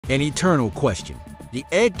An eternal question. The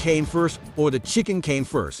egg came first or the chicken came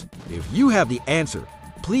first? If you have the answer,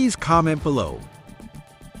 please comment below.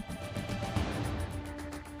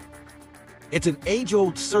 It's an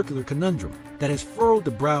age-old circular conundrum that has furrowed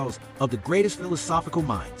the brows of the greatest philosophical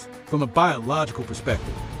minds. From a biological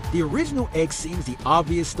perspective, the original egg seems the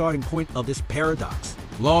obvious starting point of this paradox.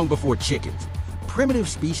 Long before chickens, primitive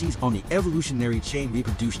species on the evolutionary chain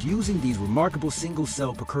reproduced using these remarkable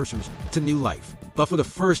single-cell precursors to new life. But for the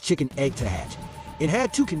first chicken egg to hatch, it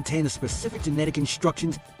had to contain the specific genetic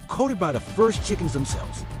instructions coded by the first chickens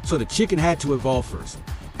themselves. So the chicken had to evolve first.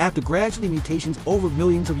 After gradually mutations over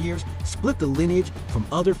millions of years split the lineage from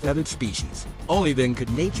other feathered species. Only then could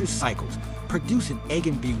nature's cycles produce an egg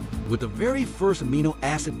imbued with the very first amino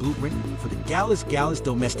acid blueprint for the Gallus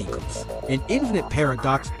domesticus. An infinite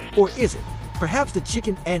paradox, or is it? Perhaps the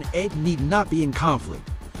chicken and egg need not be in conflict,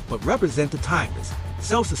 but represent the timeless,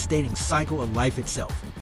 self-sustaining cycle of life itself.